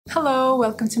Hello,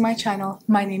 welcome to my channel.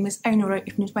 My name is Ainura.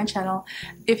 If new to my channel,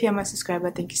 if you're my subscriber,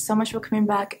 thank you so much for coming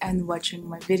back and watching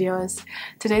my videos.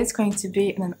 Today is going to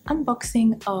be an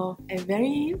unboxing of a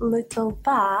very little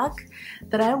bag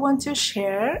that I want to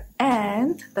share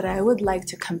and that I would like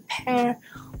to compare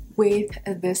with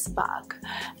this bag.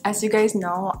 As you guys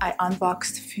know, I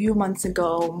unboxed a few months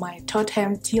ago my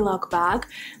Toteme Tlock bag.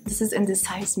 This is in the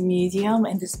size medium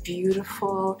and this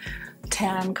beautiful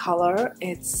tan color.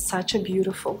 It's such a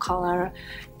beautiful color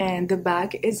and the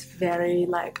bag is very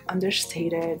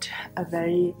understated, a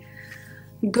very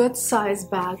good size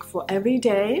bag for every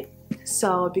day.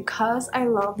 So because I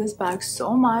love this bag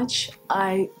so much,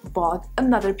 I bought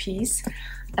another piece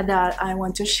that I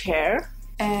want to share,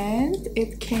 and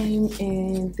it came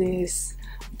in this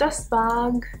dust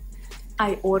bag.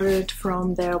 I ordered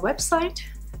from their website.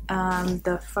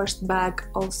 The first bag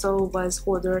also was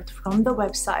ordered from the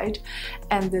website,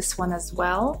 and this one as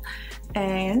well.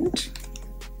 And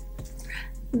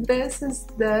this is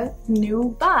the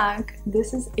new bag.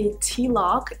 This is a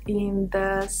Tlock in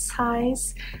the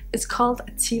size, it's called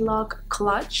a Tlock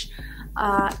clutch.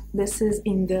 This is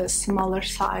in the smaller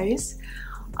size.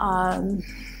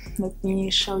 Let me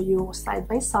show you side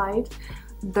by side.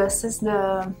 This is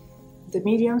the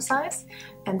medium size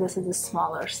and this is the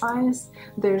smaller size.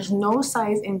 There's no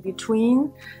size in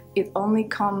between. It only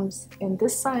comes in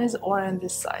this size or in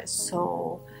this size,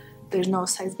 so there's no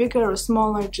size bigger or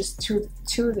smaller, just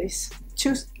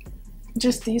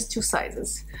these two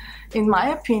sizes. In my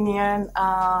opinion,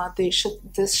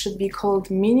 this should be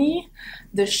called mini.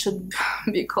 This should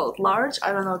be called large.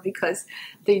 I don't know, because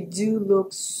they do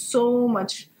look so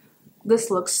much.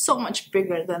 This looks so much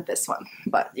bigger than this one,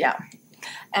 but yeah.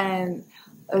 And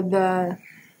the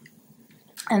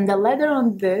leather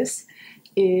on this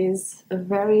is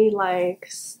very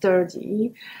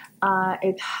sturdy.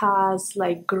 It has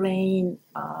grain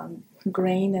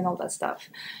and all that stuff,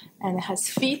 and it has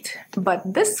feet.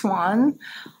 But this one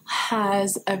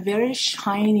has a very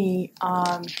shiny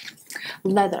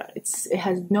leather. It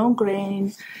has no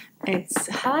grain. It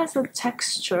has a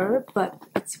texture, but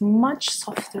it's much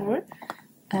softer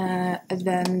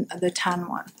than the tan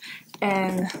one.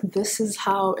 And this is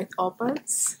how it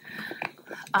opens.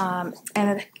 And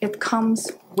it comes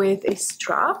with a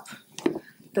strap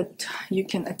that you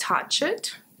can attach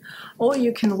it, or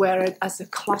you can wear it as a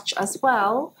clutch as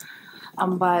well.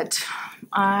 But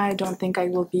I don't think I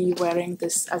will be wearing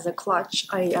this as a clutch.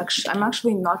 I'm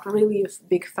actually not really a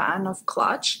big fan of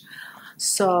clutch,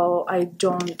 so I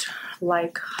don't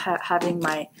like having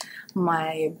my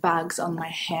bags on my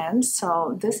hands.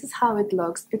 So this is how it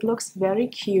looks. It looks very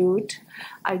cute.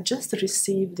 I just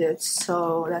received it,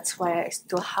 so that's why I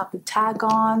still have the tag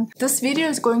on. This video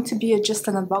is going to be just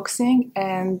an unboxing,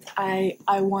 and I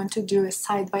want to do a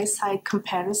side-by-side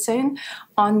comparison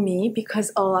on me,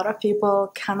 because a lot of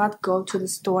people cannot go to the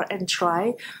store and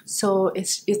try, so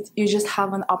you just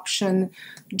have an option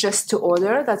just to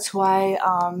order. That's why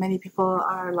many people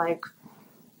are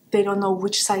they don't know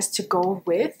which size to go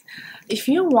with. If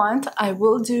you want, I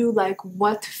will do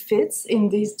what fits in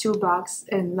these two bags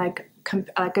and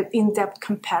an in-depth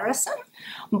comparison.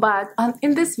 But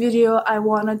in this video, I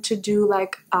wanted to do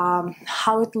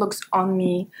how it looks on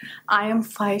me. I am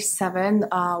 5'7",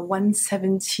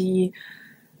 170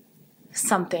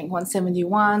 something,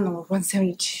 171 or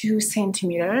 172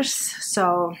 centimeters.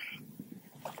 So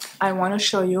I want to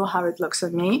show you how it looks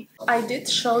on me. I did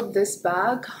show this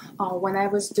bag when I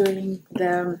was doing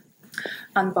the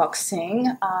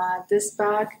unboxing. This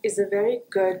bag is a very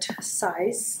good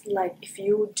size. If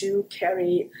you do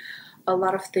carry a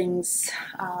lot of things,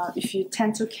 if you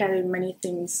tend to carry many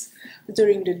things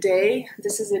during the day,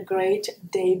 this is a great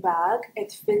day bag.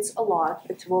 It fits a lot.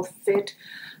 It will fit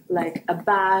a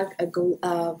bag, it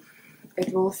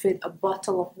will fit a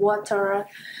bottle of water.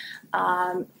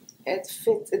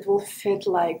 It will fit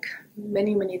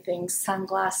many things,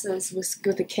 sunglasses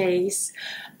with a case,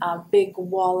 a big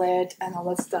wallet and all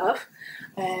that stuff.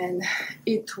 And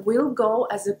it will go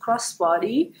as a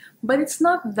crossbody, but it's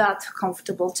not that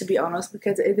comfortable, to be honest,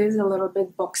 because it is a little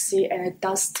bit boxy and it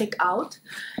does stick out.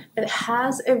 It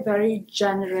has a very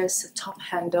generous top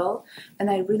handle, and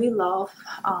I really love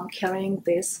carrying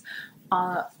this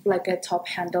like a top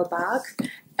handle bag.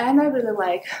 And I really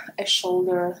like a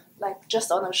shoulder,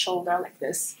 just on a shoulder like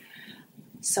this.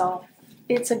 So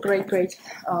it's a great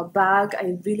bag.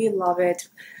 I really love it.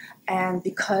 And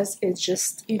because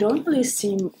you don't really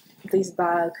see this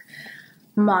bag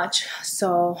much,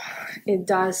 so it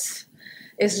just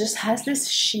has this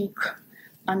chic,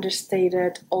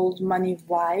 understated, old money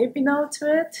vibe,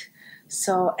 to it.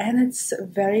 So, and it's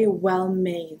very well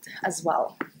made as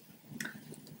well.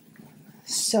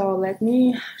 So let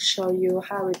me show you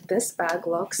how this bag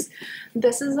looks.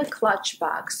 This is a clutch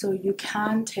bag, so you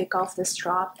can take off the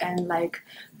strap and like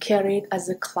carry it as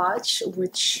a clutch,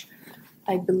 which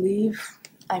I believe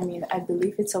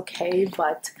it's okay,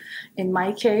 but in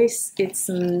my case it's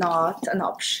not an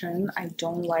option. I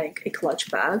don't like a clutch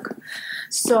bag.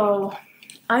 So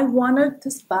I wanted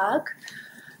this bag,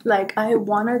 like I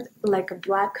wanted like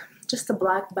just a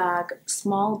black bag,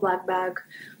 small black bag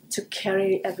to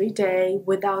carry every day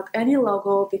without any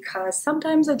logo, because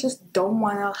sometimes I just don't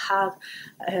want to have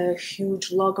a huge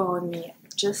logo on me.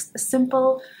 Just a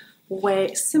simple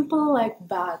like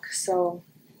bag. So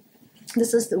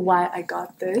this is why I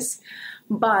got this.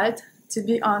 But to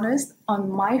be honest, on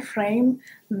my frame,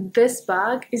 this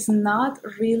bag is not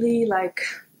really like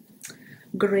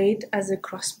great as a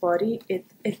crossbody.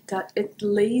 It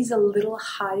lays a little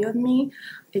high on me.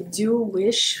 I do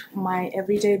wish my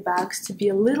everyday bags to be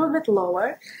a little bit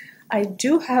lower. I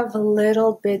do have a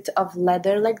little bit of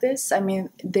leather like this. I mean,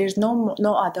 there's no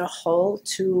other hole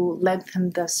to lengthen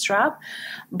the strap,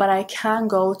 but I can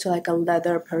go to like a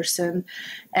leather person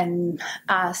and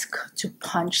ask to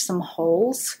punch some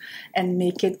holes and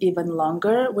make it even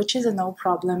longer, which is a no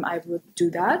problem. I would do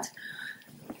that.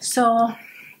 So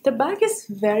the bag is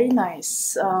very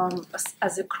nice.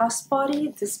 As a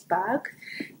crossbody, this bag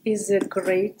is a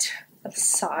great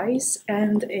size,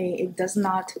 and it does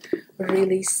not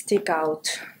really stick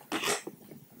out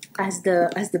as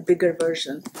the bigger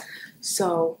version.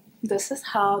 So this is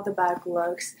how the bag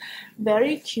looks.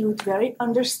 Very cute, very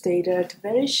understated,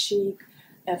 very chic,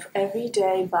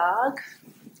 everyday bag.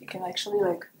 You can actually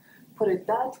like put it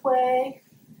that way.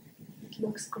 It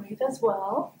looks great as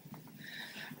well.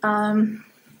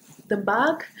 The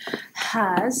bag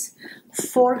has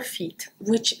 4 feet,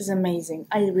 which is amazing.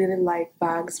 I really like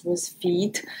bags with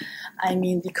feet. I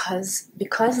mean, because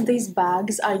these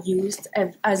bags are used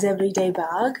as everyday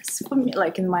bags for me,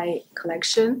 like in my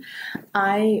collection,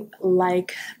 I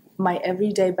like my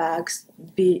everyday bags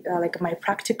like my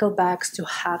practical bags to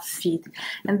have feet.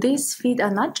 And these feet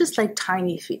are not just like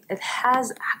tiny feet. It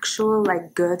has actual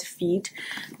like good feet,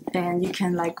 and you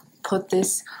can like put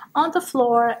this on the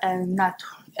floor and not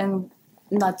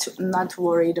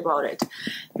worried about it.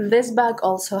 This bag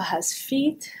also has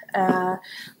feet. The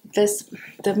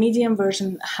medium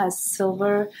version has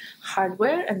silver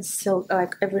hardware and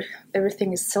like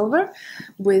everything is silver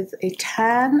with a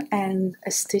tan, and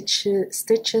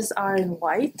stitches are in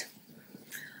white.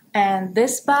 And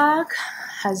this bag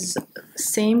has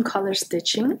same color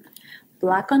stitching,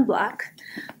 black on black,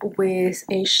 with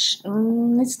a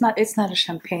it's not a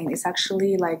champagne. It's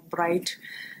actually like bright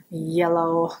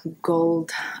yellow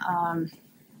gold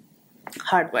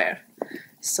hardware.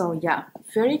 So yeah,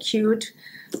 very cute.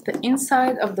 The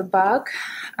inside of the bag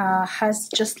has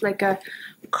just like a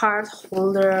card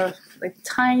holder, like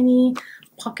tiny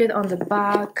pocket on the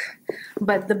back,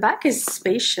 but the back is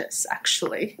spacious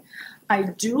actually. I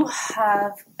do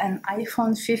have an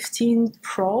iPhone 15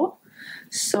 Pro,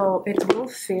 so it will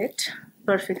fit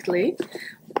perfectly,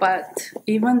 but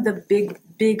even the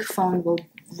big phone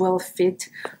will fit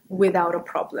without a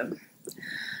problem.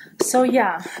 So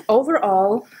yeah,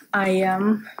 overall I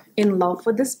am in love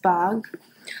with this bag.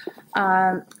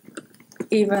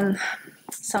 Even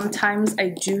sometimes I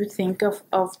do think of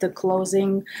the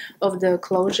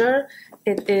closure.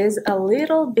 It is a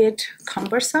little bit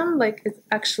cumbersome. Like it's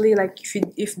actually like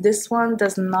if this one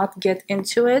does not get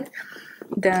into it,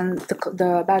 then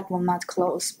the bag will not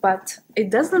close. But it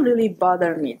doesn't really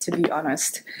bother me, to be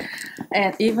honest.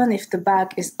 And even if the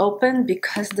bag is open,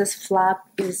 because this flap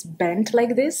is bent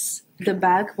like this, the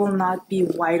bag will not be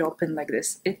wide open like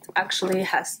this. It actually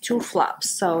has 2 flaps.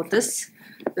 So this,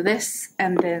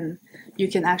 and then you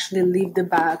can actually leave the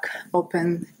bag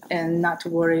open and not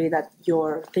worry that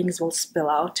your things will spill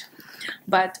out.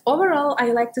 But overall,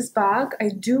 I like this bag. I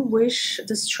do wish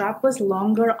the strap was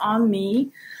longer on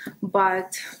me,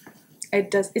 but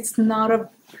it's not a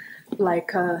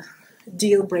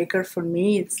deal breaker for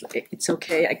me. It's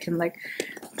okay. I can like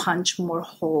punch more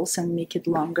holes and make it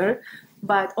longer.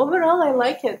 But overall, I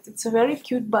like it. It's a very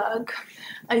cute bag.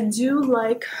 I do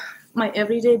like my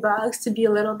everyday bags to be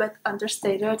a little bit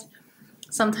understated.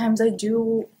 Sometimes I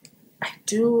do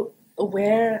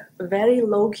wear very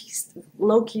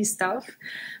low-key stuff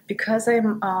because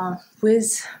I'm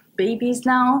with babies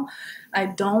now. I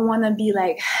don't want to be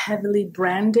like heavily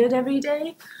branded every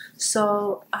day.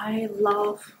 So I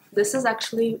love, this is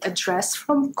actually a dress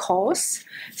from COS,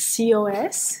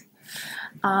 C-O-S,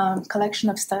 collection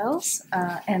of styles,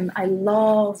 and I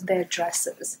love their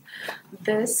dresses.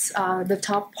 This, the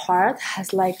top part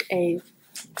has like a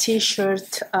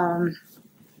t-shirt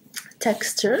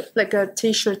texture, like a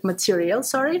t-shirt material,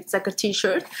 sorry, it's like a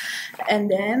t-shirt, and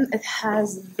then it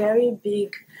has very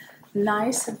big,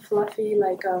 nice and fluffy,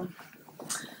 like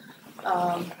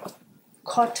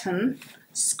cotton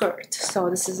skirt. So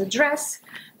this is a dress.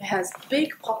 It has big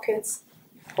pockets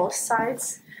both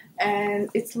sides, and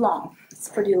it's long, it's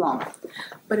pretty long,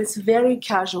 but it's very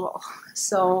casual.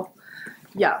 So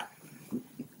yeah,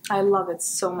 I love it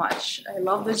so much. I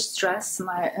love this dress,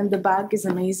 and the bag is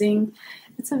amazing.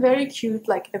 It's a very cute,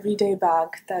 like, everyday bag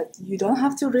that you don't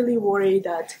have to really worry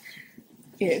that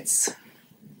it's,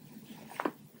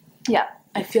 yeah,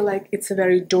 I feel like it's a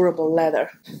very durable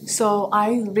leather. So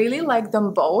I really like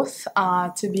them both,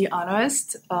 to be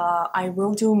honest. I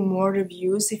will do more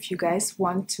reviews if you guys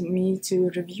want me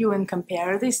to review and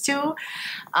compare these two.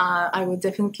 I would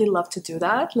definitely love to do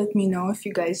that. Let me know if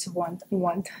you guys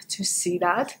want to see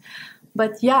that.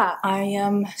 But yeah, I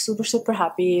am super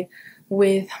happy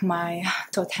with my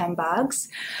tote handbags,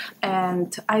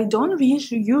 and I don't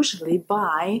usually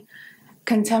buy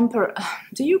contemporary.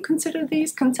 Do you consider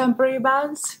these contemporary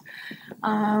bags?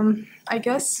 I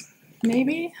guess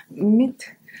maybe mid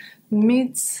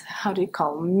how do you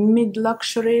call them? Mid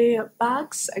luxury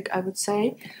bags, I would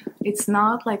say. It's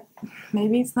not like,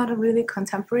 maybe it's not a really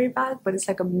contemporary bag, but it's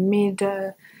like a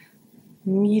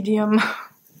medium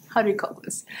how do you call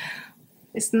this?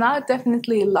 It's not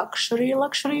definitely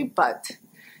luxury, but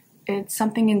it's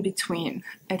something in between.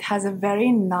 It has a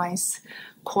very nice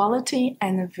quality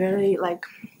and a very, like,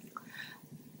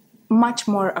 much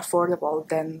more affordable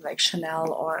than like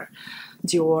Chanel or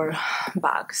Dior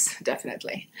bags,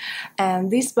 definitely.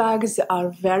 And these bags are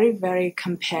very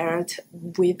compared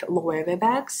with Loewe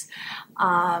bags.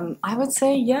 I would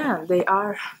say, yeah,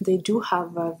 they do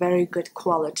have a very good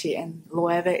quality, and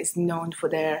Loewe is known for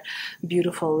their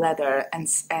beautiful leather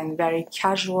and very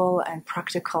casual and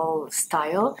practical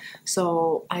style.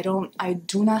 So I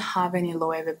do not have any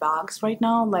Loewe bags right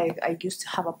now. Like, I used to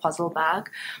have a puzzle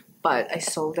bag, but I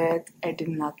sold it. I did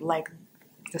not like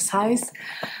the size.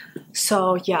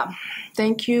 So yeah,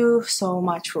 thank you so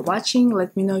much for watching.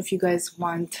 Let me know if you guys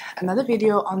want another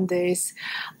video on this.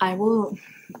 I will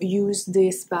use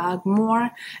this bag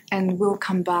more, and we'll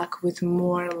come back with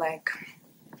more, like,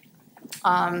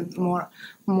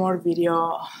 more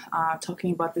video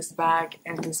talking about this bag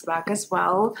and this bag as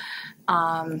well.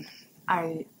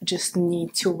 I just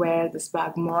need to wear this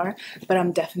bag more, but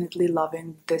I'm definitely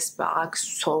loving this bag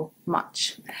so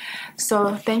much.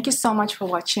 So thank you so much for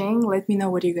watching. Let me know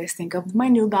what you guys think of my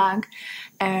new bag,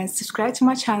 and subscribe to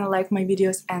my channel, like my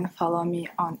videos, and follow me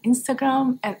on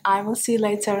Instagram, and I will see you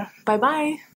later. Bye bye.